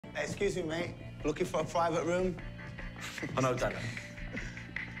Hey, excuse me, mate. Looking for a private room? I know, Dad.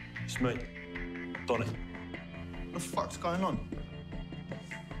 It's me, Donny. What the fuck's going on?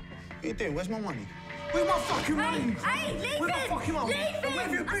 What are you doing? Where's my money? Where's my fucking money? Hey, leave Where's my him! fucking money? Leave him! Where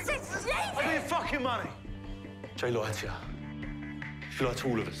have you I been? said leave Where's him! your fucking money? Jay lied to you. She lied to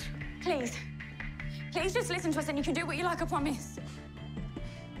all of us. Please. Please just listen to us and you can do what you like, I promise.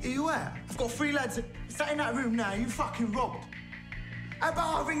 Here you at? I've got 3 lads sat in that room now. You fucking robbed. How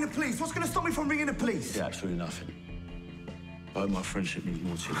about I ring the police? What's going to stop me from ringing the police? Yeah, absolutely nothing. I hope my friendship means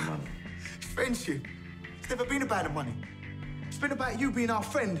more to you than money. Friendship? It's never been about the money. It's been about you being our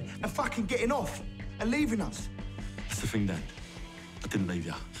friend and fucking getting off and leaving us. That's the thing, Dad. I didn't leave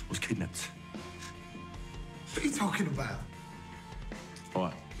you. I was kidnapped. What are you talking about? All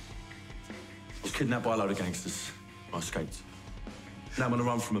right. I was kidnapped by a load of gangsters. I escaped. Now I'm on the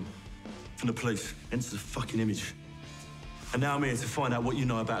run from them. From the police. Hence the fucking image. And now I'm here to find out what you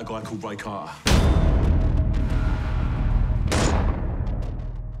know about a guy called Ray Carter.